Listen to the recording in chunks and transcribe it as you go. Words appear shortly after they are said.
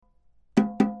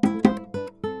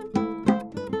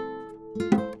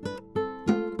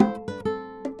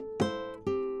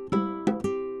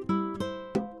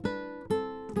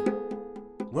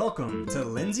Welcome to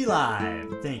Lindsay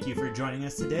Live. Thank you for joining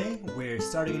us today. We're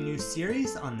starting a new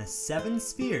series on the 7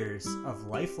 spheres of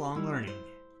lifelong learning.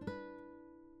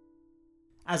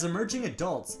 As emerging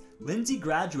adults, Lindsay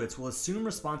graduates will assume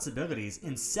responsibilities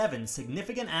in 7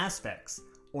 significant aspects,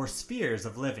 or spheres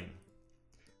of living.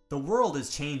 The world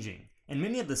is changing, and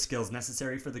many of the skills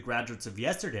necessary for the graduates of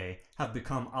yesterday have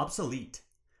become obsolete.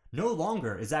 No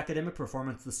longer is academic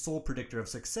performance the sole predictor of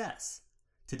success.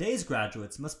 Today's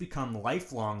graduates must become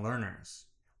lifelong learners,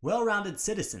 well-rounded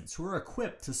citizens who are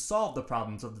equipped to solve the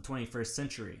problems of the 21st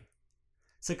century.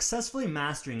 Successfully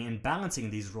mastering and balancing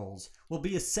these roles will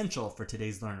be essential for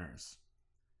today's learners.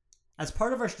 As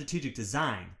part of our strategic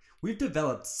design, we've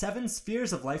developed 7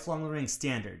 spheres of lifelong learning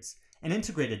standards and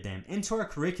integrated them into our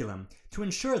curriculum to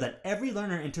ensure that every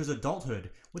learner enters adulthood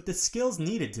with the skills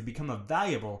needed to become a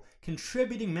valuable,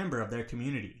 contributing member of their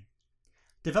community.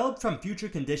 Developed from future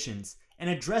conditions and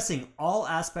addressing all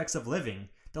aspects of living,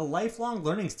 the lifelong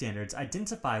learning standards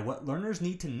identify what learners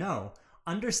need to know,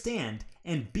 understand,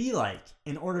 and be like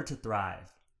in order to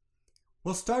thrive.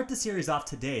 We'll start the series off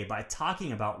today by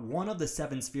talking about one of the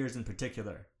 7 spheres in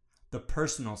particular, the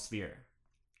personal sphere.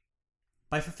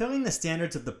 By fulfilling the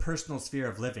standards of the personal sphere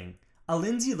of living, a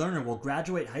Lindsay learner will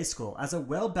graduate high school as a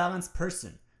well-balanced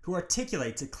person who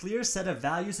articulates a clear set of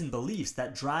values and beliefs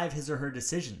that drive his or her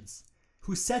decisions,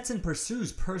 who sets and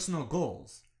pursues personal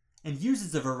goals, and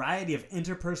uses a variety of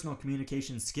interpersonal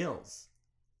communication skills.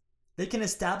 They can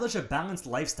establish a balanced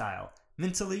lifestyle,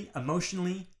 mentally,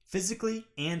 emotionally, physically,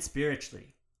 and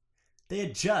spiritually. They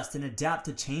adjust and adapt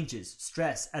to changes,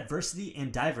 stress, adversity,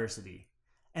 and diversity,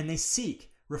 and they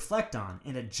seek, reflect on,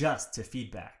 and adjust to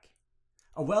feedback.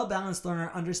 A well-balanced learner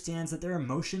understands that their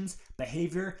emotions,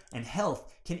 behavior, and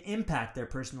health can impact their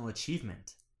personal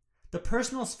achievement. The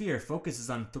personal sphere focuses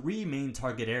on 3 main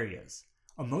target areas: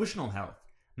 emotional health,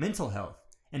 mental health,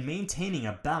 and maintaining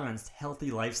a balanced, healthy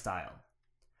lifestyle.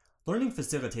 Learning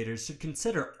facilitators should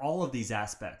consider all of these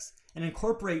aspects and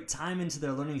incorporate time into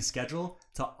their learning schedule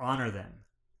to honor them.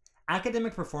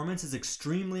 Academic performance is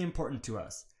extremely important to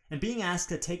us, and being asked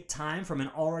to take time from an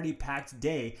already packed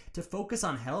day to focus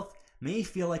on health may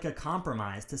feel like a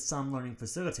compromise to some learning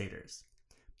facilitators.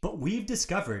 But we've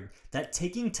discovered that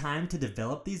taking time to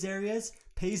develop these areas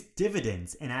pays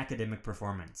dividends in academic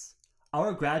performance.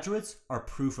 Our graduates are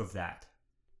proof of that.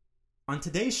 On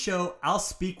today's show, I'll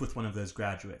speak with one of those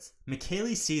graduates,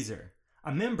 McKaylee Caesar,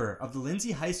 a member of the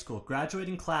Lindsay High School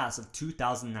graduating class of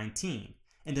 2019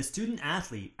 and a student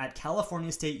athlete at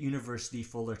California State University,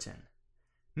 Fullerton.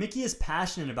 Mickey is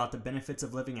passionate about the benefits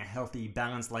of living a healthy,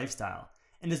 balanced lifestyle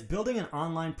and is building an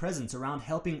online presence around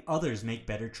helping others make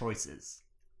better choices.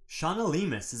 Shauna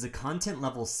Lemus is a Content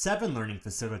Level 7 learning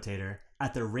facilitator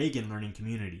at the Reagan Learning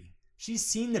Community. She's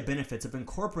seen the benefits of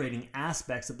incorporating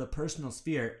aspects of the personal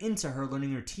sphere into her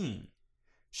learning routine.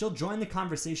 She'll join the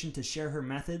conversation to share her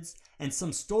methods and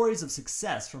some stories of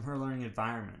success from her learning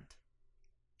environment.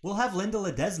 We'll have Linda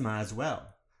Ledesma as well.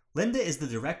 Linda is the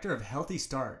director of Healthy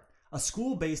Start, a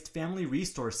school-based family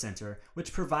resource center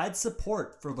which provides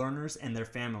support for learners and their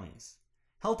families.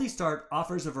 Healthy Start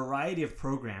offers a variety of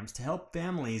programs to help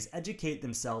families educate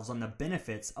themselves on the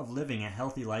benefits of living a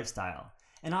healthy lifestyle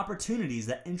and opportunities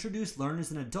that introduce learners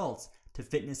and adults to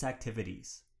fitness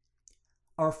activities.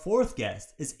 Our 4th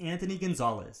guest is Anthony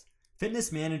Gonzalez,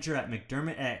 fitness manager at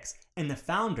McDermott X and the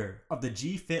founder of the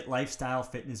G-Fit Lifestyle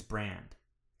Fitness brand.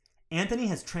 Anthony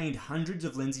has trained hundreds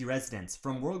of Lindsay residents,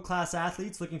 from world-class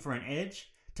athletes looking for an edge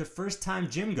to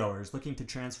first-time gym goers looking to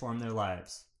transform their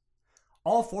lives.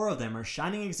 All 4 of them are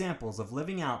shining examples of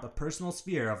living out the personal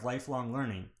sphere of lifelong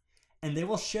learning, and they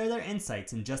will share their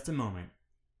insights in just a moment.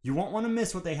 You won't want to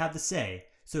miss what they have to say,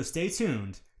 so stay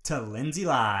tuned to Lindsay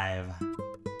Live.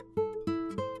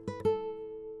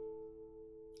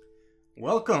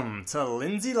 Welcome to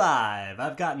Lindsay Live.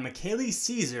 I've got McKaylee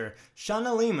Caesar,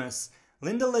 Shauna Lemus,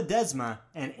 Linda Ledesma,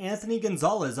 and Anthony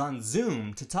Gonzalez on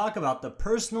Zoom to talk about the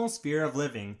personal sphere of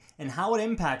living and how it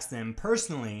impacts them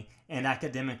personally and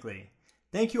academically.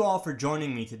 Thank you all for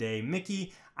joining me today.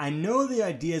 Mickey, I know the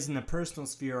ideas in the personal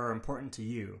sphere are important to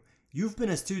you. You've been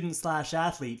a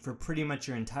student/athlete for pretty much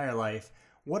your entire life.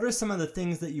 What are some of the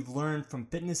things that you've learned from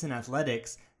fitness and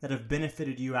athletics that have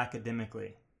benefited you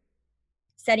academically?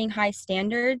 Setting high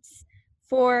standards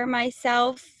for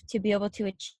myself to be able to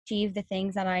achieve the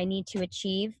things that I need to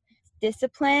achieve,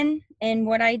 discipline in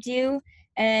what I do,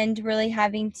 and really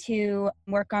having to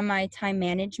work on my time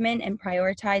management and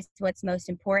prioritize what's most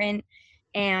important,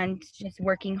 and just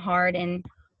working hard, and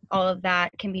all of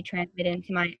that can be transmitted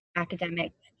into my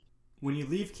academic. When you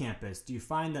leave campus, do you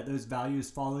find that those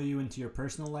values follow you into your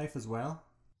personal life as well?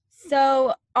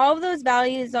 So all of those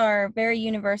values are very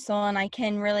universal, and I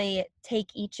can really take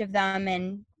each of them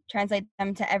and translate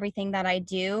them to everything that I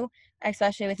do,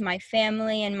 especially with my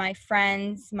family and my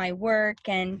friends, my work,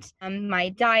 and my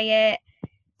diet.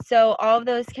 So all of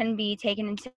those can be taken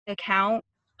into account.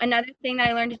 Another thing that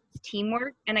I learned is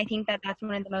teamwork, and I think that that's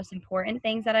one of the most important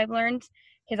things that I've learned,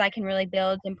 because I can really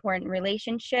build important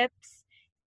relationships,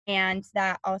 and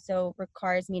that also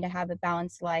requires me to have a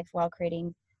balanced life while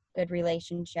creating good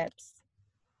relationships.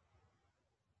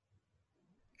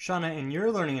 Shauna, in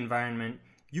your learning environment,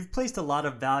 you've placed a lot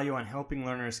of value on helping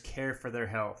learners care for their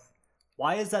health.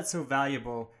 Why is that so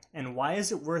valuable, and why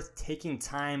is it worth taking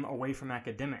time away from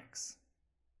academics?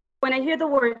 When I hear the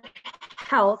word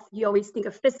health, you always think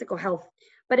of physical health.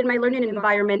 But in my learning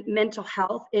environment, mental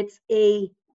health, it's a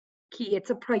key,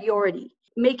 it's a priority.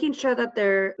 Making sure that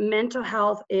their mental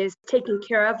health is taken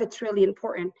care of, it's really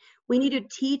important. We need to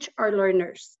teach our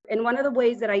learners. And one of the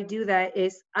ways that I do that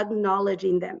is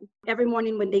acknowledging them. Every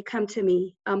morning when they come to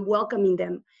me, I'm welcoming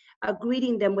them,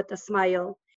 greeting them with a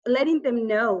smile, letting them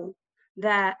know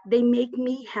that they make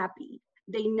me happy.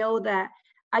 They know that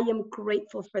I am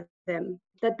grateful for them,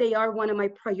 that they are one of my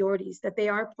priorities, that they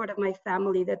are part of my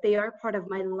family, that they are part of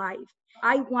my life.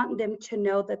 I want them to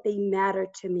know that they matter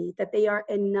to me, that they are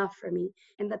enough for me,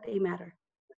 and that they matter.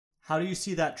 How do you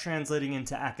see that translating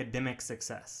into academic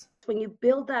success? When you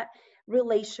build that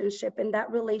relationship and that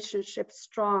relationship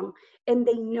strong, and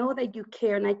they know that you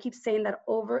care, and I keep saying that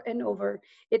over and over,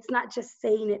 it's not just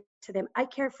saying it to them, I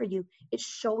care for you, it's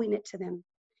showing it to them.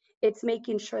 It's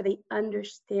making sure they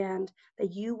understand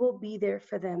that you will be there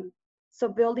for them. So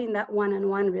building that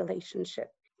one-on-one relationship,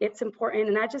 it's important.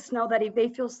 And I just know that if they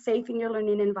feel safe in your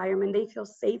learning environment, they feel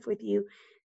safe with you,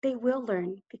 they will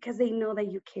learn because they know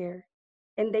that you care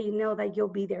and they know that you'll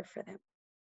be there for them.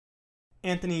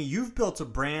 Anthony, you've built a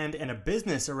brand and a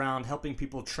business around helping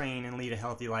people train and lead a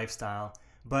healthy lifestyle,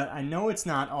 but I know it's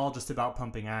not all just about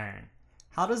pumping iron.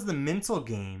 How does the mental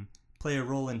game play a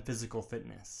role in physical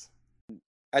fitness?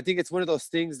 I think it's one of those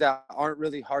things that aren't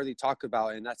really hardly talked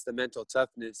about, and that's the mental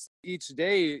toughness. Each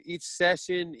day, each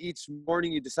session, each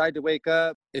morning you decide to wake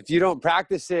up. If you don't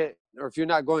practice it, or if you're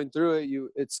not going through it,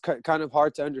 it's kind of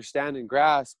hard to understand and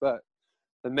grasp. But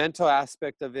the mental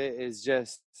aspect of it is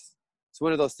just, it's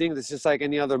one of those things. It's just like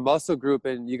any other muscle group,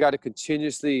 and you got to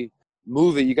continuously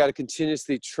move it. You got to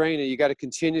continuously train it. You got to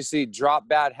continuously drop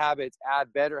bad habits,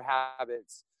 add better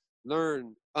habits,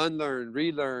 learn, unlearn,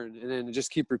 relearn, and then just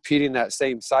keep repeating that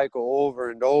same cycle over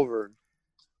and over.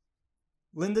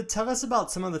 Linda, tell us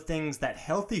about some of the things that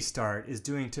Healthy Start is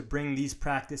doing to bring these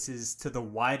practices to the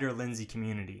wider Lindsay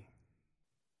community.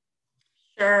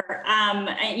 Sure.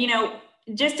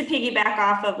 Just to piggyback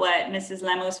off of what Mrs.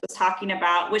 Lemos was talking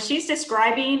about, what she's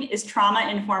describing is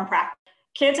trauma-informed practice.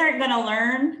 Kids aren't going to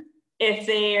learn if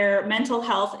their mental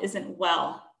health isn't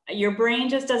well. Your brain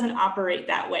just doesn't operate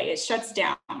that way. It shuts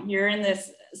down. You're in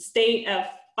this state of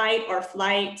fight or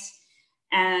flight,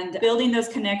 and building those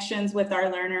connections with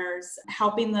our learners,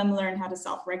 helping them learn how to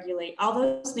self-regulate, all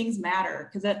those things matter,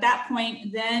 because at that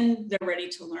point, then they're ready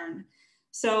to learn.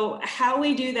 So how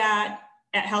we do that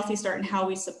at Healthy Start and how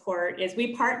we support is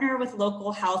we partner with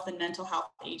local health and mental health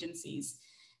agencies.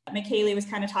 McKaylee was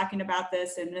kind of talking about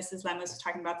this, and Mrs. Lemos was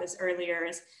talking about this earlier,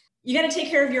 is you got to take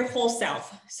care of your whole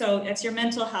self. So it's your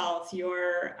mental health,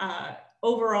 your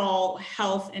overall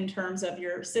health in terms of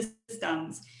your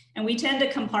systems. And we tend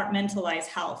to compartmentalize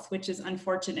health, which is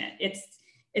unfortunate.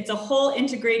 It's a whole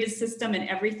integrated system and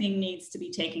everything needs to be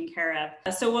taken care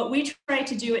of. So what we try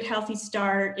to do at Healthy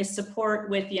Start is support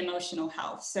with the emotional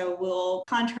health. So we'll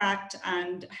contract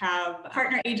and have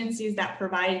partner agencies that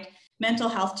provide mental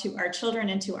health to our children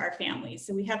and to our families.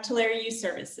 So we have Tulare Youth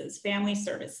Services, Family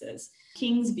Services,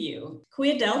 Kingsview.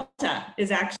 Kuya Delta is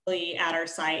actually at our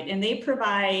site, and they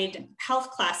provide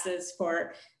health classes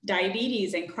for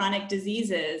diabetes and chronic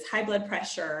diseases, high blood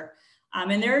pressure,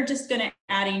 and they're just going to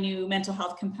add a new mental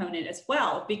health component as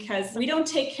well, because we don't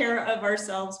take care of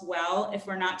ourselves well if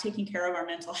we're not taking care of our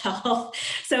mental health.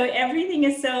 So everything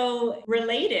is so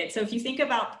related. So if you think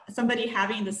about somebody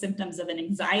having the symptoms of an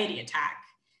anxiety attack,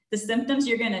 the symptoms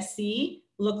you're going to see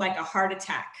look like a heart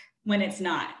attack when it's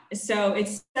not. So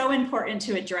it's so important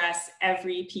to address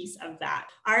every piece of that.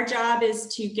 Our job is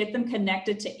to get them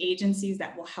connected to agencies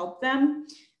that will help them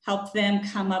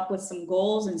come up with some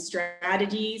goals and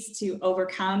strategies to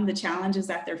overcome the challenges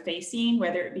that they're facing,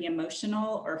 whether it be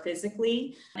emotional or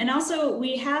physically. And also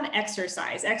we have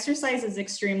exercise. Exercise is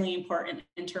extremely important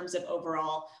in terms of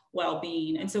overall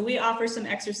well-being. And so we offer some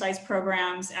exercise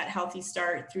programs at Healthy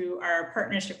Start through our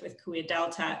partnership with Kuya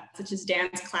Delta, such as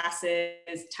dance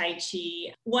classes, Tai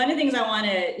Chi. One of the things I want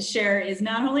to share is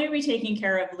not only are we taking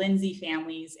care of Lindsay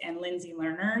families and Lindsay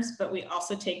learners, but we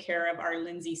also take care of our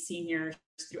Lindsay seniors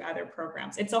through other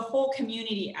programs. It's a whole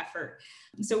community effort.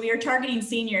 So we are targeting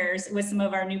seniors with some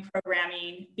of our new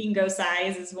programming. Bingo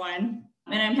Size is one.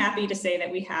 And I'm happy to say that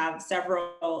we have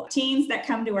several teens that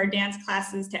come to our dance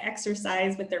classes to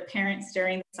exercise with their parents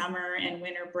during the summer and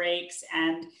winter breaks.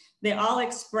 And they all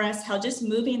express how just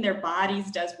moving their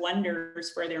bodies does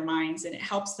wonders for their minds, and it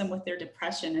helps them with their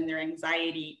depression and their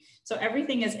anxiety. So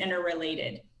everything is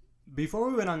interrelated. Before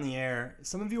we went on the air,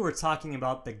 some of you were talking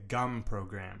about the GUM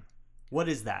program. What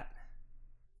is that?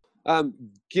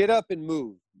 Get up and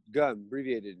move. GUM,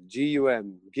 abbreviated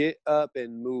GUM. Get up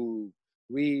and move.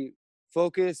 We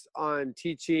focus on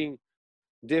teaching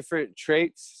different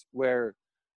traits, where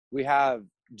we have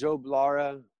Joe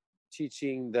Blara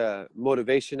teaching the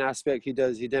motivation aspect. He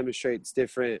demonstrates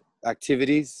different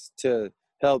activities to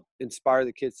help inspire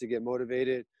the kids to get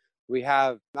motivated. We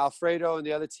have Alfredo and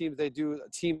the other teams, they do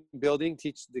team building,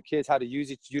 teach the kids how to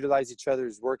utilize each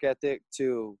other's work ethic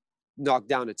to knock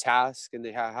down a task, and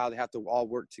how they have to all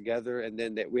work together. And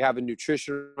then we have a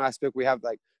nutritional aspect. We have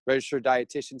like registered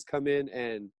dietitians come in,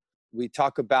 and they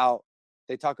talk about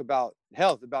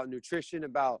health, about nutrition,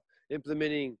 about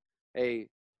implementing a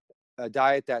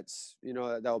diet that's,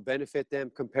 that will benefit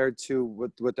them compared to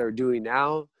what they're doing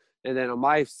now. And then on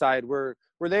my side, we're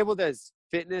labeled as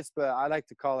fitness, but I like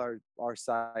to call our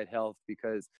side health,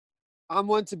 because I'm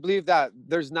one to believe that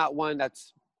there's not one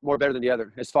that's more better than the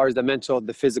other as far as the mental,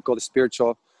 the physical, the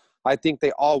spiritual. I think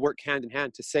they all work hand in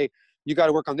hand. To say you got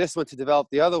to work on this one to develop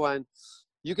the other one,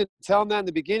 you can tell them that in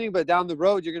the beginning, but down the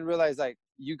road, you're going to realize like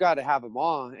you got to have them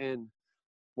all. And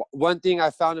one thing I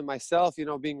found in myself,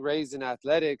 being raised in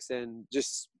athletics and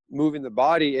just moving the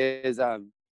body is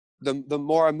the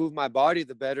more I move my body,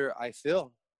 the better I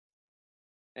feel.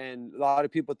 And a lot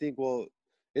of people think, well,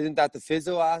 isn't that the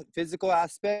physical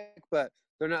aspect? But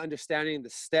they're not understanding the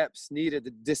steps needed,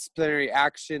 the disciplinary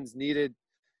actions needed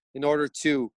in order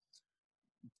to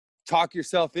talk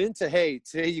yourself into, hey,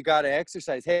 today you got to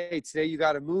exercise. Hey, today you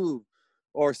got to move.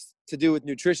 Or to do with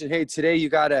nutrition, hey, today you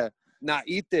got to not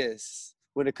eat this,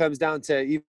 when it comes down to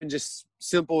even just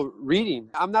simple reading.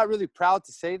 I'm not really proud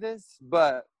to say this,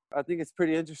 but I think it's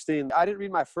pretty interesting. I didn't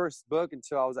read my first book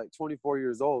until I was like 24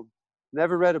 years old.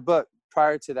 Never read a book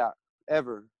prior to that,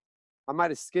 ever. I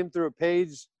might have skimmed through a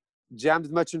page, jammed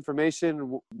as much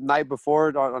information night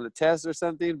before on a test or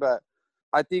something, but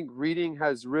I think reading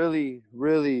has really,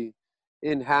 really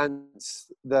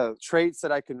enhanced the traits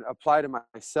that I can apply to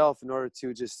myself in order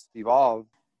to just evolve.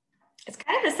 It's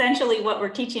kind of essentially what we're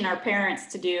teaching our parents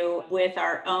to do with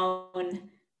our own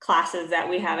classes that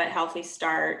we have at Healthy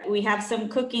Start. We have some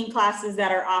cooking classes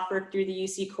that are offered through the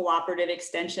UC Cooperative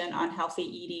Extension on healthy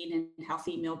eating and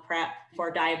healthy meal prep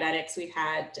for diabetics. We've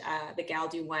had the Gal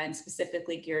Do one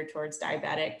specifically geared towards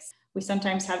diabetics. We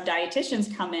sometimes have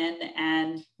dietitians come in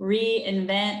and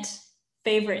reinvent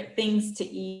favorite things to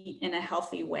eat in a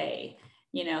healthy way.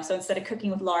 So instead of cooking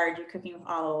with lard, you're cooking with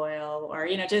olive oil, or,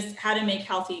 just how to make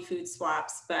healthy food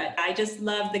swaps. But I just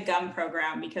love the GUM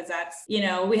program because that's, we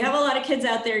have a lot of kids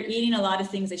out there eating a lot of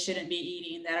things they shouldn't be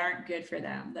eating that aren't good for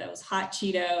them. Those hot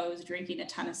Cheetos, drinking a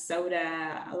ton of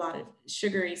soda, a lot of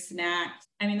sugary snacks.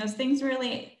 I mean, those things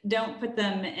really don't put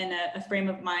them in a frame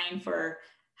of mind for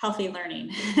healthy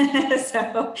learning.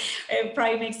 So it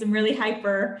probably makes them really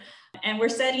hyper. And we're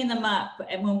setting them up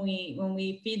when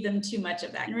we feed them too much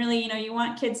of that. And really, you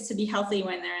want kids to be healthy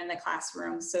when they're in the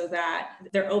classroom so that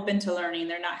they're open to learning.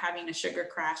 They're not having a sugar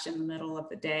crash in the middle of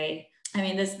the day. I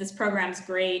mean, this program's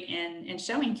great in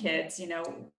showing kids,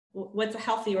 what's a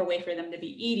healthier way for them to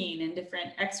be eating and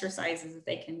different exercises that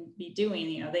they can be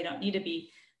doing. They don't need to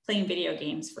be playing video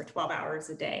games for 12 hours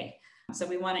a day. So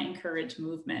we want to encourage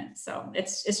movement. So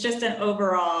it's just an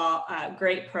overall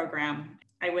great program.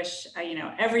 I wish,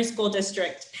 every school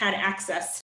district had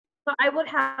access. So I would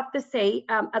have to say,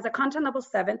 as a content level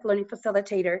 7th learning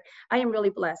facilitator, I am really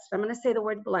blessed. I'm going to say the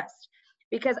word blessed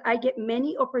because I get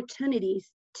many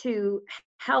opportunities to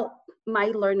help my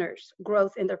learners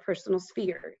growth in their personal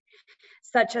sphere,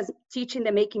 such as teaching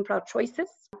them making proud choices,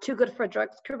 Too Good for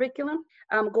Drugs curriculum,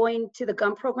 going to the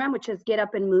GUM program, which is Get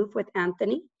Up and Move with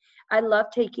Anthony. I love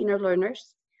taking our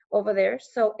learners over there.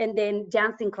 So, and then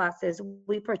dancing classes.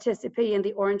 We participate in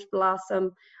the Orange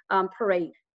Blossom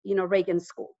Parade, Reagan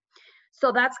School.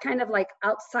 So that's kind of like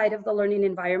outside of the learning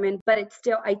environment, but it's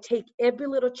still, I take every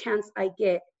little chance I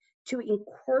get to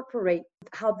incorporate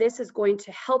how this is going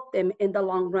to help them in the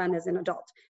long run as an adult.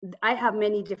 I have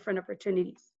many different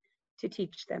opportunities to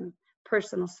teach them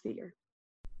personal sphere.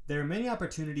 There are many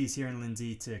opportunities here in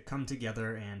Lindsay to come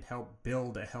together and help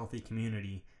build a healthy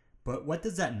community, but what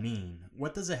does that mean?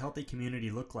 What does a healthy community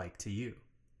look like to you?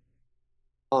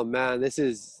 Oh man, this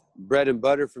is bread and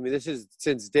butter for me. This is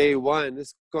since day one. This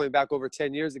is going back over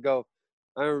 10 years ago.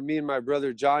 I remember me and my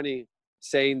brother Johnny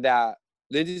saying that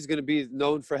Lindsay's going to be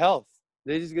known for health.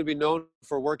 Lindsay's going to be known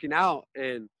for working out.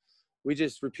 And we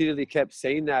just repeatedly kept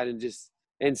saying that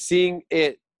and seeing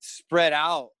it spread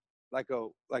out like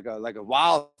a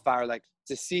wildfire, like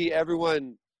to see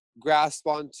everyone grasp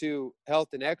onto health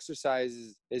and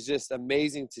exercise is just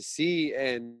amazing to see.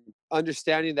 And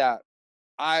understanding that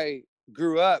I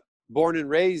grew up born and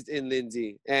raised in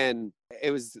Lindsay, and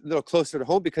it was a little closer to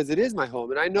home because it is my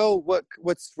home. And I know what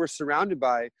we're surrounded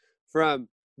by, from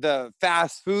the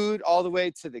fast food all the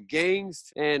way to the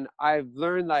gangs. And I've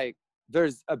learned like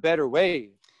there's a better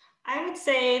way. I would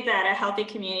say that a healthy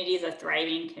community is a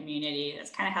thriving community.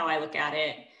 That's kind of how I look at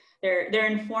it. They're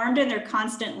informed and they're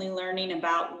constantly learning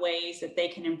about ways that they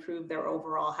can improve their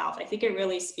overall health. I think it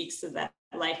really speaks to that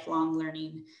lifelong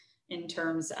learning in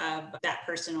terms of that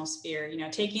personal sphere,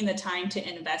 taking the time to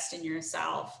invest in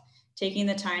yourself, taking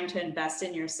the time to invest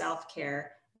in your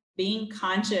self-care, being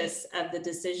conscious of the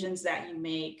decisions that you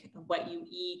make, of what you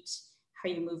eat, how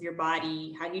you move your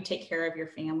body, how you take care of your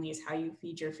families, how you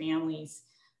feed your families.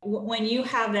 When you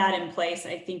have that in place,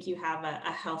 I think you have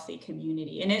a healthy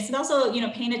community. And it's also,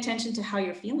 paying attention to how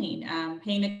you're feeling,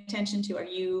 paying attention to, are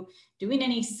you doing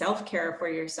any self-care for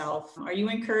yourself? Are you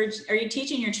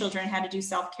teaching your children how to do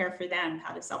self-care for them,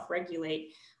 how to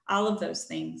self-regulate, all of those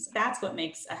things? That's what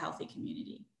makes a healthy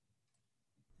community.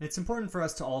 It's important for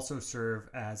us to also serve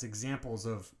as examples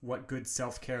of what good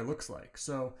self-care looks like.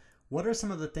 So what are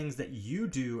some of the things that you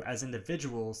do as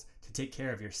individuals to take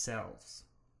care of yourselves?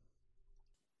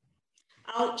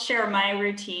 I'll share my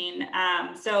routine.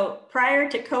 So prior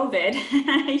to COVID,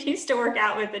 I used to work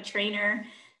out with a trainer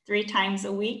 3 times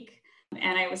a week,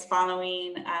 and I was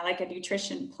following like a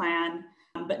nutrition plan.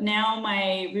 But now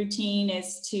my routine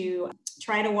is to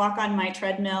try to walk on my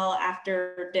treadmill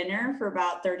after dinner for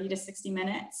about 30 to 60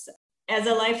 minutes. As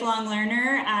a lifelong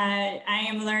learner, I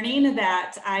am learning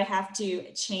that I have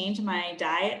to change my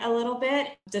diet a little bit.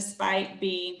 Despite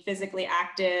being physically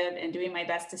active and doing my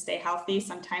best to stay healthy,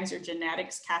 sometimes your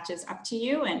genetics catches up to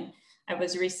you. And I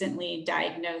was recently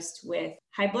diagnosed with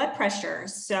high blood pressure.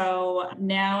 So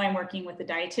now I'm working with a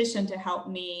dietitian to help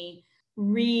me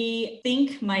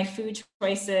rethink my food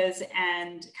choices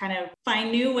and kind of find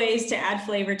new ways to add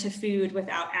flavor to food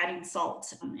without adding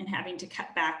salt and having to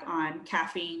cut back on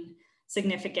caffeine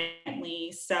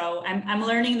significantly. So I'm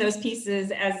learning those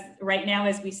pieces right now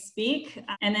as we speak.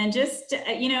 And then just,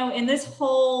 in this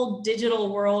whole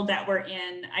digital world that we're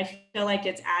in, I feel like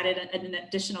it's added an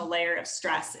additional layer of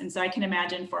stress. And so I can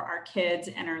imagine for our kids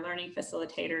and our learning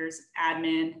facilitators,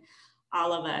 admin,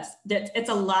 all of us, that it's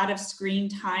a lot of screen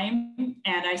time.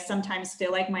 And I sometimes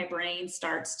feel like my brain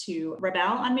starts to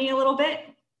rebel on me a little bit.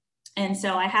 And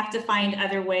so I have to find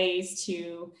other ways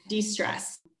to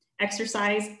de-stress.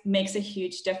 Exercise makes a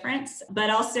huge difference, but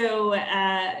also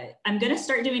I'm going to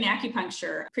start doing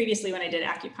acupuncture. Previously, when I did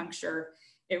acupuncture,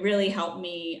 it really helped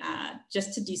me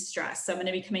just to de-stress. So I'm going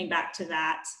to be coming back to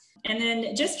that. And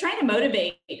then just trying to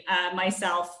motivate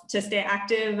myself to stay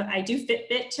active. I do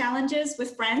Fitbit challenges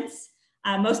with friends.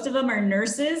 Most of them are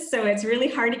nurses, so it's really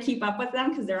hard to keep up with them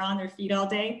because they're on their feet all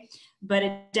day. But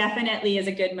it definitely is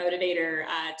a good motivator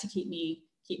to keep me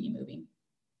moving.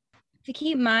 To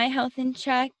keep my health in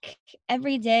check,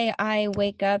 every day I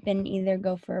wake up and either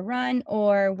go for a run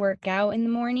or work out in the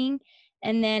morning.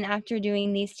 And then after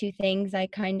doing these 2 things,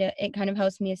 it kind of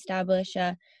helps me establish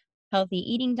a healthy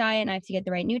eating diet, and I have to get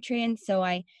the right nutrients. So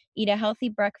I eat a healthy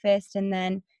breakfast, and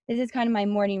then this is kind of my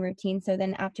morning routine. So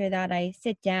then after that, I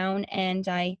sit down and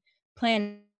I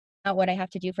plan out what I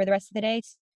have to do for the rest of the day.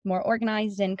 It's more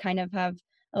organized and kind of have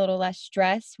a little less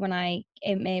stress when I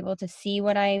am able to see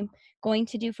what I'm going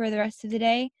to do for the rest of the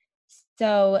day.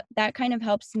 So that kind of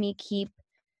helps me keep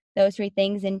those 3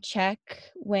 things in check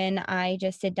when I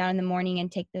just sit down in the morning and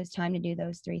take those time to do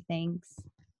those 3 things.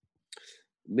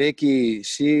 Mickey,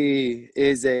 she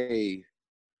is a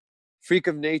freak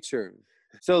of nature.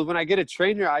 So when I get a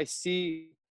trainer, I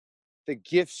see the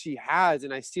gifts she has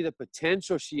and I see the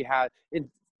potential she has, and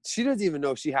she doesn't even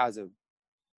know she has them.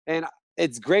 And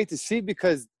it's great to see,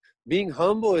 because being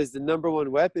humble is the number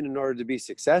 1 weapon in order to be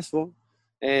successful.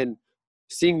 And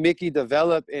seeing Mickey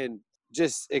develop and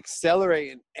just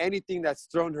accelerate in anything that's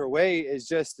thrown her way is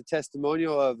just a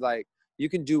testimonial of, like, you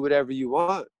can do whatever you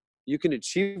want. You can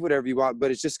achieve whatever you want, but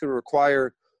it's just going to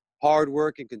require hard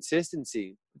work and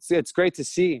consistency. It's great to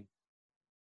see.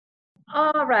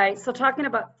 All right. So talking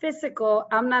about physical,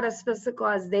 I'm not as physical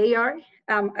as they are.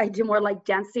 I do more like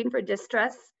dancing for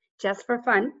distress, just for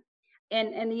fun.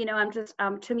 And I'm just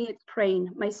to me it's praying,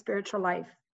 my spiritual life.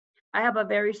 I have a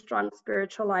very strong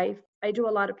spiritual life. I do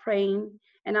a lot of praying,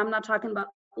 and I'm not talking about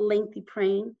lengthy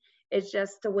praying. It's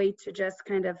just a way to just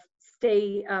kind of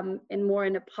stay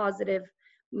in a positive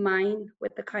mind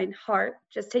with the kind heart,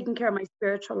 just taking care of my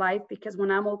spiritual life, because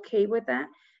when I'm okay with that,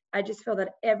 I just feel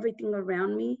that everything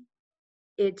around me,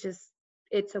 it just,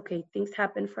 it's okay. Things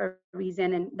happen for a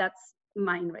reason, and that's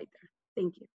mine right there.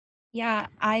 Thank you. Yeah,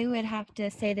 I would have to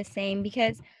say the same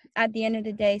because at the end of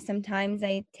the day, sometimes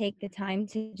I take the time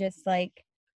to just like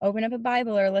open up a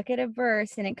Bible or look at a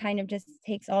verse and it kind of just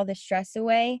takes all the stress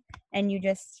away and you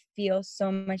just feel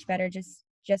so much better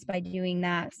just by doing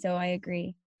that. So I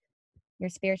agree. Your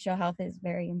spiritual health is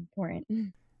very important.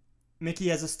 Mickey,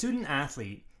 as a student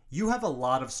athlete, you have a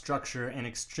lot of structure and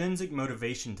extrinsic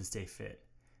motivation to stay fit.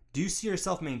 Do you see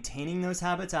yourself maintaining those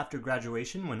habits after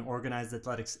graduation when organized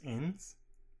athletics ends?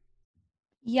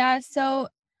 Yeah, so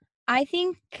I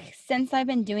think since I've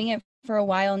been doing it for a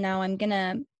while now,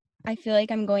 I feel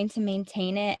like I'm going to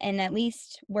maintain it and at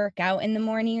least work out in the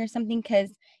morning or something.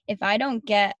 Because if I don't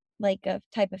get like a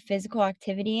type of physical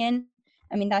activity in,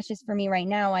 I mean, that's just for me right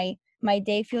now. My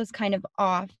day feels kind of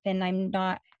off and I'm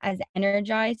not as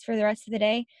energized for the rest of the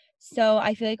day. So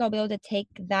I feel like I'll be able to take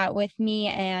that with me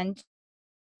and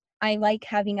I like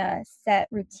having a set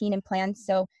routine and plan.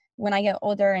 So when I get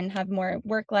older and have more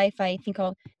work life, I think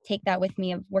I'll take that with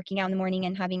me of working out in the morning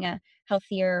and having a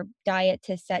healthier diet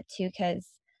to set to because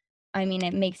I mean,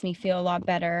 it makes me feel a lot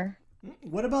better.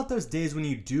 What about those days when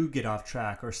you do get off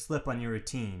track or slip on your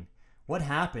routine? What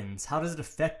happens? How does it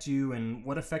affect you, and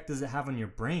what effect does it have on your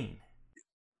brain?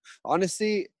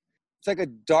 Honestly, it's like a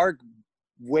dark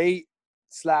weight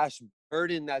slash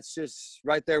burden that's just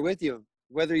right there with you.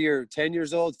 Whether you're 10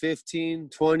 years old, 15,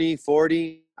 20,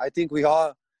 40, I think we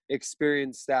all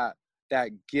experience that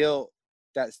guilt,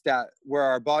 that where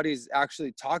our body's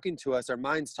actually talking to us, our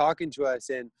mind's talking to us.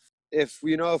 And if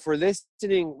we're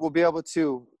listening, we'll be able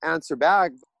to answer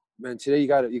back. Man, today you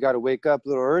gotta wake up a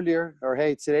little earlier, or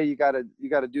hey, today you gotta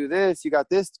do this, you got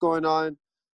this going on.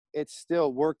 It's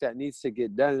still work that needs to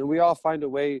get done, and we all find a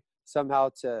way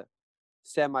somehow to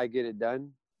semi get it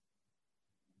done.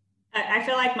 I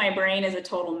feel like my brain is a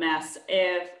total mess.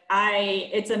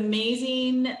 It's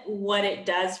amazing what it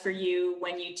does for you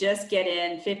when you just get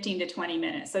in 15 to 20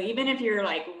 minutes. So even if you're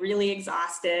like really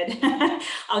exhausted,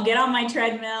 I'll get on my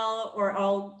treadmill or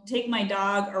I'll take my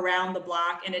dog around the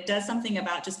block, and it does something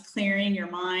about just clearing your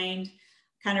mind,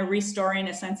 kind of restoring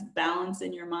a sense of balance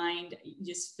in your mind. You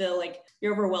just feel like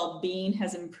your overall being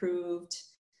has improved.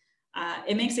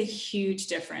 It makes a huge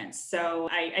difference. So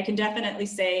I can definitely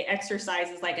say exercise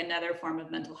is like another form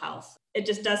of mental health. It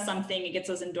just does something. It gets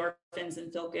those endorphins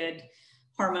and feel good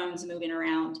hormones moving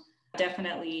around.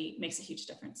 Definitely makes a huge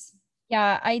difference.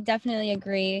 Yeah, I definitely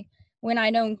agree. When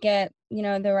I don't get,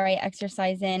 the right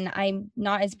exercise in, I'm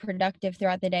not as productive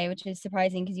throughout the day, which is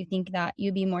surprising because you think that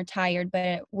you'd be more tired, but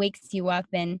it wakes you up.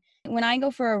 And when I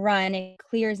go for a run, it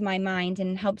clears my mind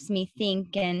and helps me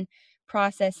think and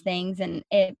process things. And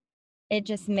it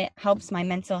just helps my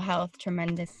mental health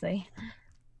tremendously.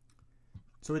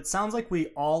 So it sounds like we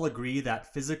all agree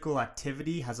that physical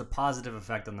activity has a positive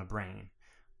effect on the brain.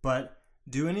 But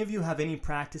do any of you have any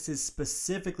practices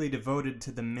specifically devoted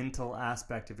to the mental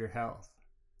aspect of your health?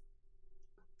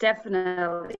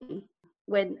 Definitely.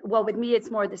 With me,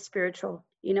 it's more the spiritual,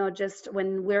 just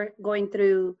when we're going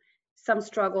through some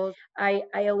struggles, I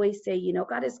always say,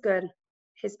 God is good.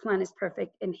 His plan is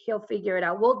perfect and he'll figure it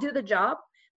out. We'll do the job,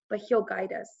 but he'll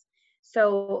guide us.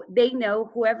 So they know,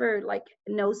 whoever like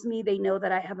knows me, they know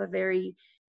that I have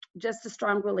just a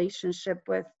strong relationship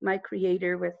with my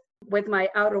creator, with my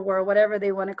outer world, whatever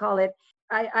they want to call it.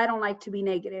 I don't like to be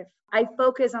negative. I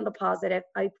focus on the positive.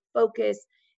 I focus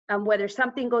on whether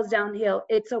something goes downhill,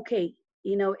 it's okay.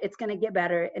 It's going to get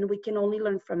better and we can only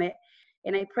learn from it.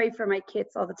 And I pray for my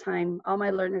kids all the time, all my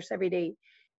learners every day.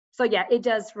 So yeah, it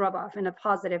does rub off in a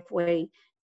positive way.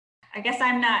 I guess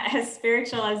I'm not as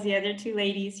spiritual as the other two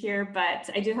ladies here, but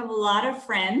I do have a lot of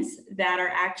friends that are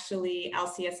actually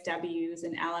LCSWs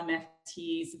and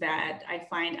LMFTs that I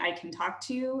find I can talk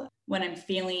to when I'm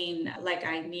feeling like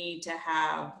I need to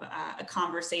have a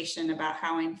conversation about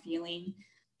how I'm feeling.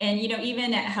 And,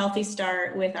 even at Healthy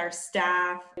Start with our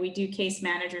staff, we do case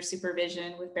manager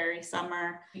supervision with Barry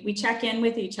Summer. We check in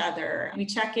with each other. We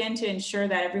check in to ensure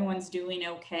that everyone's doing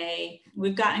okay.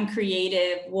 We've gotten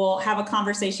creative. We'll have a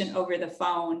conversation over the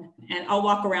phone, and I'll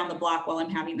walk around the block while I'm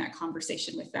having that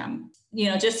conversation with them.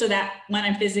 Just so that when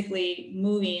I'm physically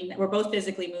moving, we're both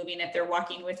physically moving if they're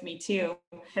walking with me too,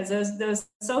 because those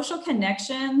social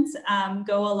connections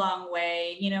go a long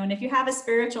way, and if you have a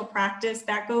spiritual practice,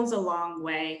 that goes a long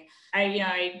way.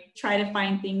 I try to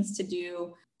find things to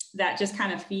do that just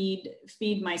kind of feed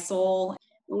my soul.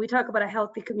 When we talk about a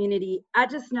healthy community, I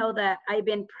just know that I've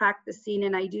been practicing,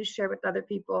 and I do share with other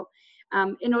people.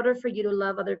 In order for you to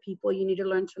love other people, you need to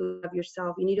learn to love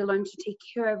yourself. You need to learn to take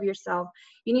care of yourself.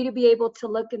 You need to be able to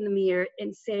look in the mirror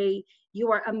and say, you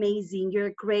are amazing,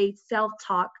 you're great,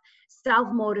 self-talk,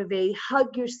 self-motivate,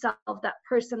 hug yourself, that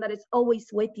person that is always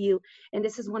with you. And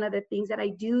this is one of the things that I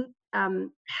do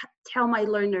tell my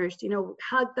learners,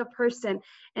 hug the person.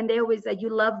 And they always say, you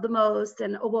love the most.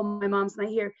 And, oh, well, my mom's not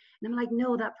here. And I'm like,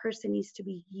 no, that person needs to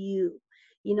be you.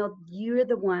 You're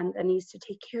the one that needs to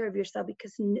take care of yourself,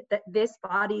 because this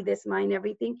body, this mind,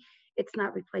 everything, it's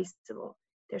not replaceable.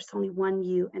 There's only one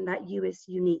you, and that you is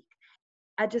unique.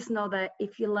 I just know that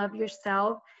if you love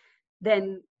yourself,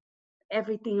 then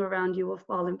everything around you will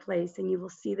fall in place, and you will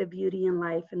see the beauty in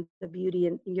life, and the beauty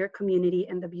in your community,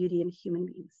 and the beauty in human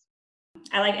beings.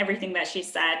 I like everything that she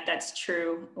said. That's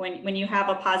true. When you have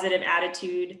a positive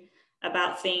attitude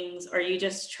about things, or you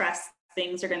just trust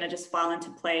things are going to just fall into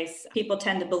place, people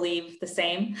tend to believe the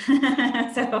same.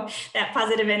 So that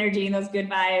positive energy and those good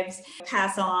vibes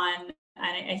pass on.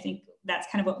 And I think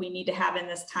that's kind of what we need to have in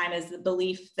this time, is the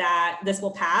belief that this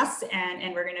will pass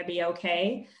and we're going to be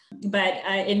okay. But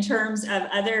in terms of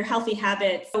other healthy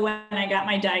habits, when I got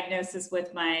my diagnosis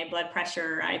with my blood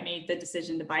pressure, I made the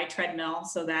decision to buy a treadmill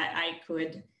so that I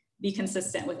could be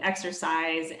consistent with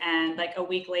exercise. And like a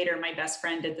week later, my best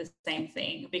friend did the same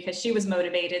thing, because she was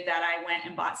motivated that I went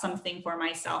and bought something for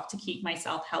myself to keep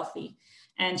myself healthy.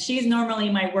 And she's normally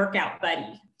my workout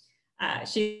buddy.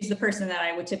 She's the person that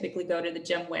I would typically go to the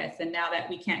gym with. And now that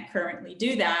we can't currently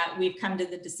do that, we've come to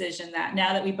the decision that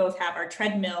now that we both have our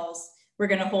treadmills, we're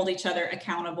going to hold each other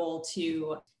accountable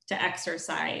to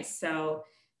exercise. So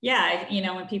yeah,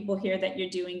 when people hear that you're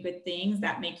doing good things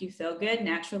that make you feel good,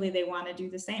 naturally they want to do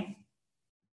the same.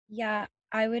 Yeah,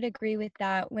 I would agree with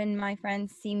that. When my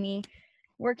friends see me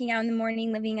working out in the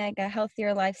morning, living like a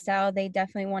healthier lifestyle, they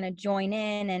definitely want to join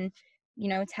in and,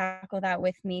 tackle that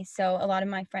with me. So a lot of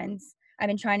my friends, I've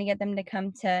been trying to get them to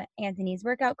come to Anthony's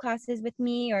workout classes with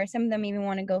me, or some of them even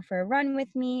want to go for a run with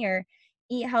me or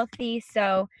eat healthy.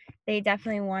 So they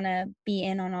definitely want to be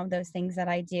in on all those things that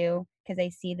I do, because they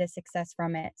see the success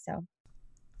from it. So.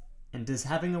 And does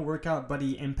having a workout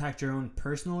buddy impact your own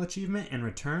personal achievement in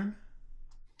return?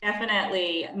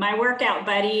 Definitely. My workout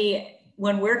buddy,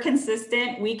 when we're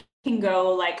consistent, we can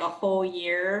go like a whole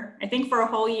year. I think for a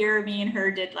whole year, me and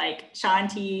her did like Shaun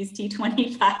T's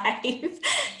T25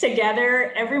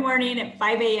 together every morning at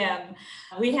 5 a.m.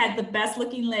 We had the best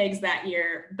looking legs that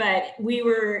year, but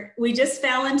we just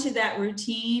fell into that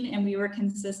routine, and we were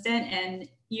consistent, and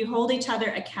you hold each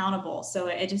other accountable. So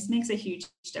it just makes a huge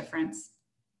difference.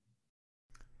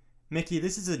 Mickey,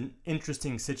 this is an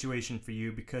interesting situation for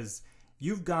you, because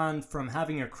you've gone from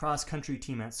having a cross-country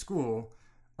team at school,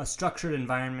 a structured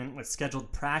environment with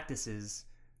scheduled practices,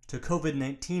 to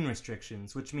COVID-19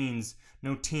 restrictions, which means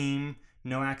no team,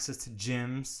 no access to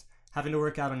gyms, having to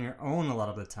work out on your own a lot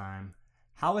of the time.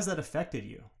 How has that affected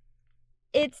you?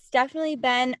 It's definitely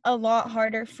been a lot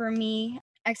harder for me,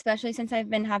 especially since I've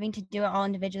been having to do it all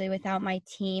individually without my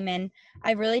team. And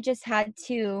I really just had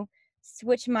to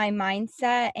switch my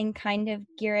mindset and kind of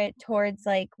gear it towards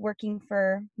like working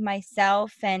for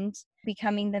myself and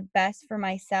becoming the best for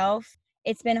myself.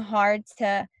 It's been hard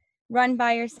to run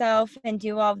by yourself and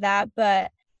do all of that, but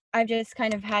I've just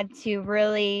kind of had to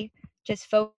really just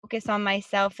focus on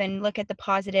myself and look at the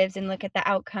positives and look at the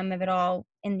outcome of it all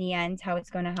in the end, how it's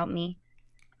going to help me.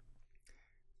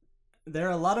 There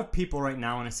are a lot of people right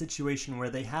now in a situation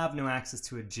where they have no access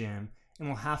to a gym and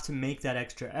will have to make that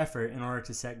extra effort in order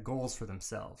to set goals for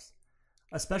themselves.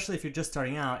 Especially if you're just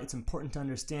starting out, it's important to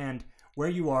understand where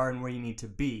you are and where you need to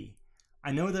be.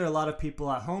 I know there are a lot of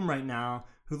people at home right now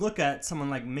who look at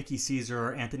someone like Mickey Caesar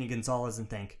or Anthony Gonzalez and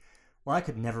think, well, I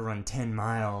could never run 10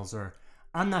 miles, or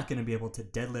I'm not going to be able to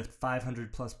deadlift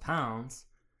 500 plus pounds.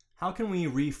 How can we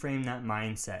reframe that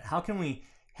mindset? How can we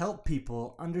help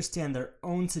people understand their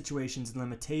own situations and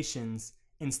limitations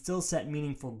and still set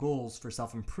meaningful goals for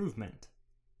self-improvement?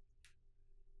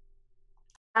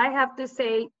 I have to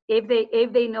say, if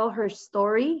they know her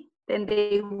story, then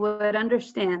they would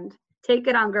understand Take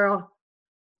it on, girl.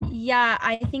 Yeah,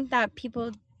 I think that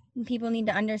people need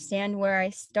to understand where I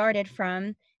started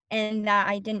from, and that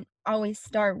I didn't always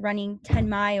start running 10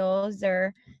 miles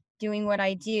or doing what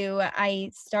I do.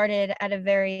 I started at a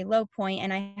very low point,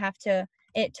 and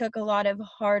it took a lot of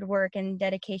hard work and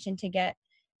dedication to get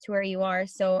to where you are.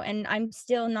 So, and I'm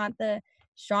still not the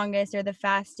strongest or the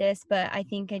fastest, but I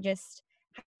think I just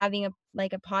having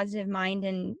a positive mind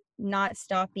and not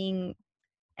stopping,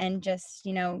 and just,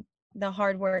 the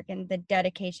hard work and the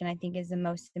dedication, I think, is the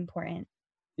most important.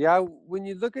 Yeah, when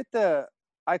you look at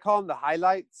I call them the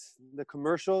highlights, the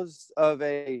commercials of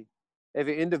an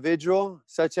individual,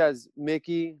 such as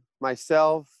Mickey,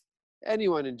 myself,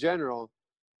 anyone in general,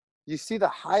 you see the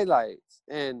highlights,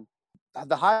 and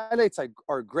the highlights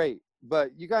are great.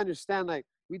 But you gotta understand, like,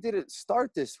 we didn't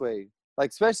start this way. Like,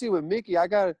 especially with Mickey, I've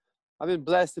been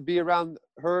blessed to be around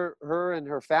her and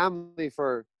her family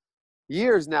for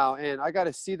years now, and I got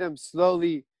to see them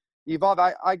slowly evolve.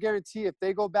 I guarantee if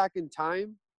they go back in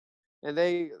time, and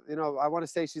I want to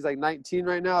say she's like 19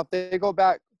 right now. If they go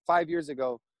back 5 years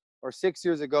ago or 6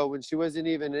 years ago when she wasn't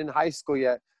even in high school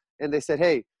yet, and they said,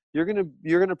 "Hey, you're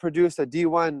gonna produce a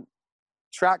D1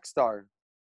 track star,"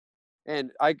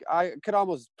 and I could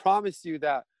almost promise you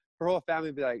that her whole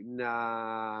family would be like,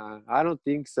 "Nah, I don't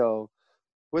think so."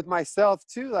 With myself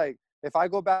too, like, if I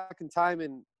go back in time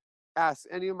and ask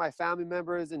any of my family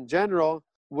members in general,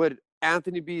 would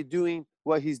Anthony be doing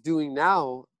what he's doing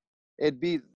now? It'd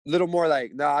be a little more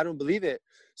like, no, I don't believe it.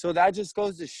 So that just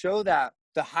goes to show that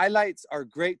the highlights are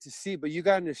great to see, but you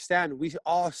got to understand, we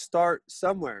all start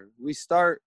somewhere. We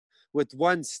start with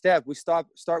one step. We start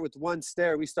with one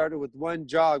stair. We started with one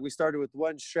jog. We started with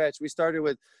one stretch. We started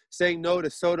with saying no to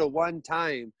soda one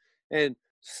time. And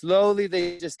slowly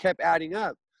they just kept adding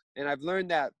up. And I've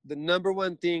learned that the number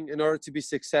one thing in order to be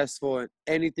successful in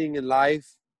anything in life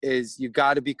is you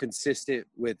got to be consistent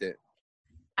with it.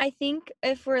 I think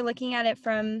if we're looking at it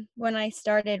from when I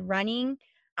started running,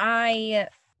 I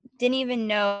didn't even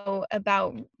know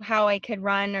about how I could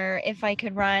run or if I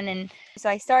could run. And so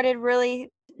I started really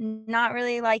not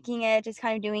really liking it, just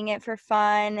kind of doing it for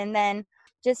fun, and then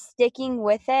just sticking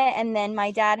with it. And then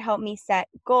my dad helped me set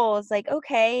goals, like,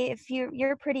 okay, if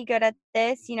you're pretty good at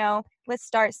this, let's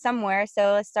start somewhere.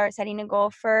 So let's start setting a goal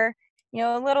for,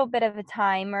 a little bit of a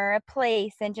time or a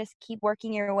place, and just keep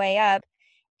working your way up.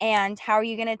 And how are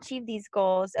you going to achieve these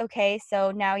goals? Okay,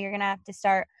 so now you're going to have to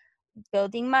start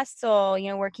building muscle,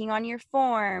 working on your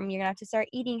form. You're going to have to start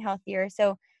eating healthier.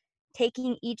 So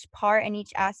taking each part and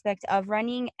each aspect of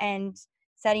running and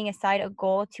setting aside a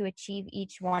goal to achieve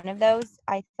each one of those,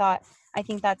 I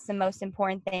think that's the most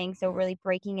important thing. So really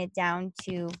breaking it down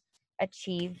to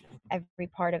achieve every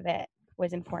part of it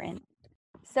was important.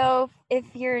 So if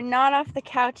you're not off the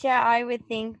couch yet, I would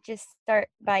think just start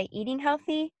by eating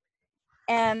healthy.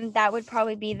 And that would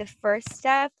probably be the first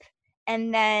step.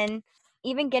 And then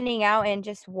even getting out and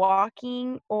just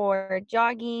walking or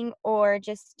jogging or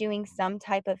just doing some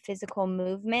type of physical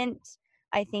movement,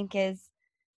 I think is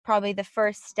probably the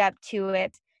first step to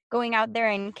it. Going out there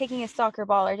and kicking a soccer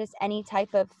ball or just any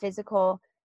type of physical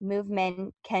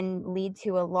movement can lead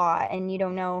to a lot. And you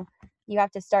don't know, you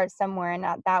have to start somewhere, and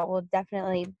that will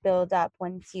definitely build up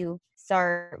once you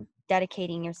start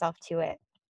dedicating yourself to it.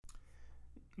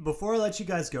 Before I let you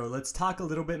guys go, let's talk a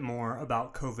little bit more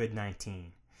about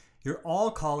COVID-19. You're all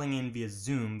calling in via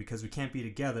Zoom because we can't be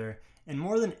together, and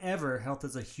more than ever, health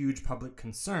is a huge public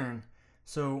concern.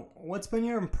 So, what's been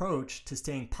your approach to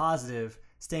staying positive,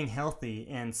 staying healthy,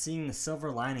 and seeing the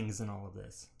silver linings in all of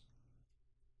this?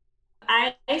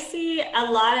 I see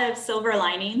a lot of silver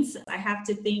linings. I have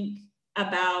to think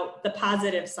about the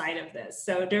positive side of this.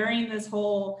 So during this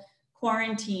whole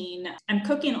quarantine, I'm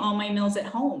cooking all my meals at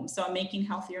home. So I'm making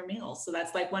healthier meals. So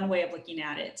that's like one way of looking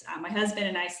at it. My husband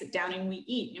and I sit down and we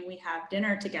eat, and we have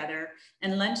dinner together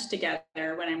and lunch together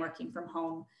when I'm working from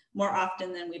home more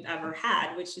often than we've ever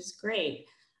had, which is great.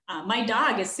 My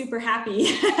dog is super happy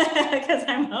because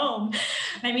I'm home.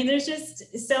 I mean, there's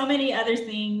just so many other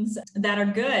things that are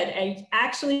good. I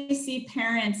actually see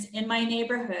parents in my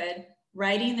neighborhood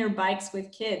riding their bikes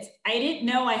with kids. I didn't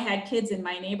know I had kids in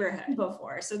my neighborhood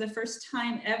before. So the first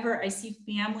time ever I see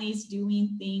families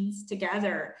doing things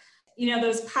together.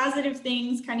 Those positive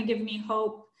things kind of give me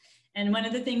hope. And one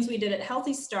of the things we did at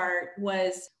Healthy Start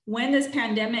was when this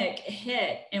pandemic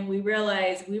hit and we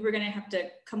realized we were going to have to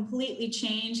completely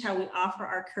change how we offer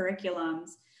our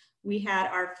curriculums, we had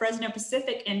our Fresno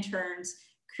Pacific interns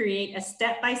create a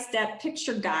step-by-step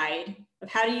picture guide of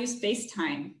how to use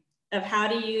FaceTime, of how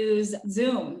to use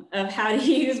Zoom, of how to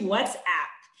use WhatsApp.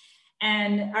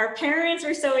 And our parents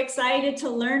were so excited to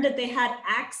learn that they had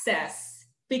access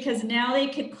because now they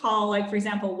could call, like, for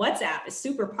example, WhatsApp is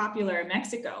super popular in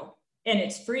Mexico and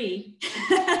it's free.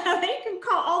 They can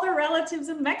call all their relatives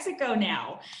in Mexico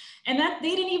now. And that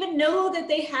they didn't even know that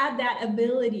they had that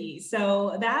ability.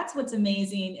 So that's what's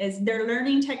amazing, is they're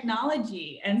learning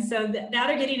technology. And so now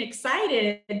they're getting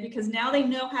excited because now they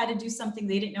know how to do something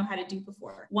they didn't know how to do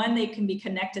before. One, they can be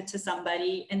connected to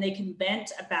somebody and they can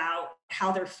vent about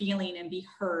how they're feeling and be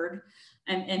heard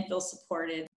and feel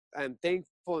supported. I'm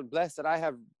thankful and blessed that I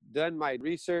have done my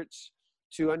research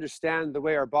to understand the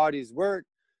way our bodies work,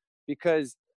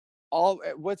 because all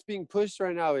what's being pushed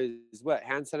right now is what?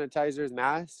 Hand sanitizers,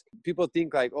 masks. People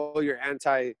think like, oh, you're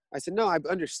anti. I said, no, I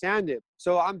understand it.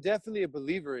 So I'm definitely a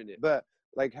believer in it. But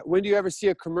like, when do you ever see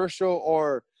a commercial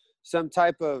or some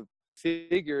type of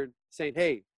figure saying,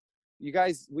 hey, you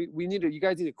guys, you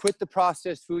guys need to quit the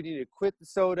processed food. You need to quit the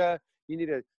soda. You need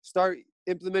to start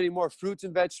implementing more fruits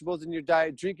and vegetables in your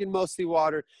diet, drinking mostly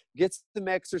water, get some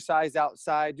exercise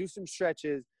outside, do some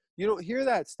stretches. You don't hear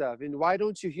that stuff. And why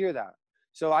don't you hear that?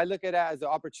 So I look at it as an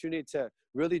opportunity to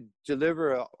really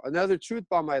deliver another truth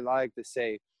bomb. I like to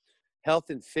say health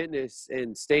and fitness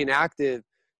and staying active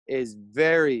is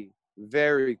very,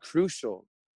 very crucial.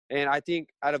 And I think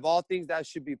out of all things that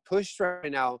should be pushed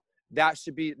right now, that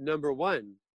should be number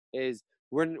one. Is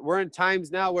we're in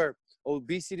times now where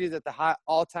obesity is at the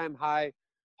all-time high,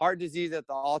 heart disease at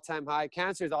the all-time high,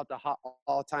 cancer is at the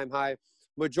all-time high.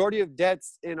 Majority of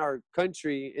deaths in our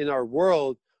country, in our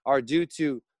world, are due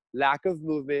to lack of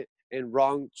movement and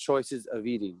wrong choices of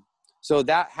eating. So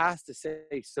that has to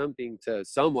say something to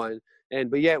someone,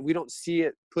 but yet we don't see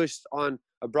it pushed on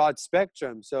a broad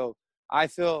spectrum. So I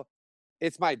feel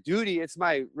it's my duty, it's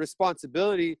my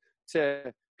responsibility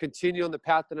to continue on the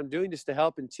path that I'm doing, just to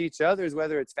help and teach others,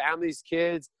 whether it's families,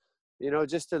 kids,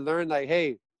 just to learn like,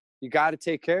 hey, you got to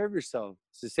take care of yourself.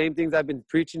 It's the same things I've been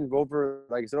preaching over,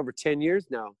 like I said, over 10 years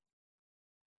now.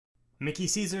 Mickey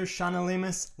Caesar, Shauna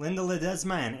Lemus, Linda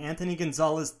Ledesma, and Anthony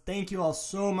Gonzalez, thank you all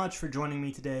so much for joining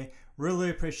me today.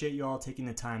 Really appreciate you all taking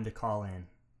the time to call in.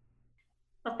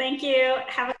 Well, thank you.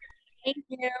 Thank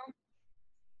you.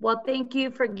 Well, thank you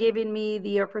for giving me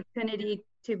the opportunity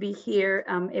to be here.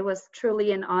 It was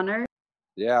truly an honor.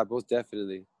 Yeah, most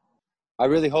definitely. I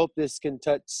really hope this can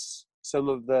touch some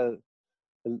of the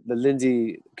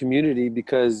Lindsay community,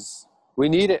 because we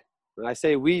need it. And I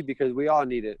say we because we all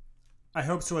need it. I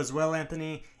hope so as well,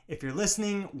 Anthony. If you're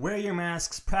listening, wear your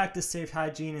masks, practice safe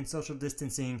hygiene and social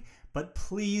distancing, but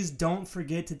please don't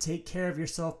forget to take care of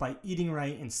yourself by eating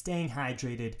right and staying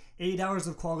hydrated, 8 hours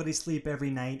of quality sleep every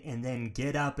night, and then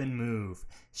get up and move.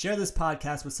 Share this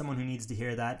podcast with someone who needs to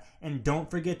hear that, and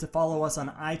don't forget to follow us on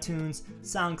iTunes,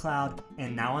 SoundCloud,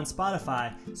 and now on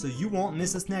Spotify so you won't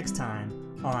miss us next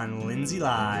time on Lindsay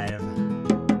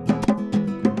Live.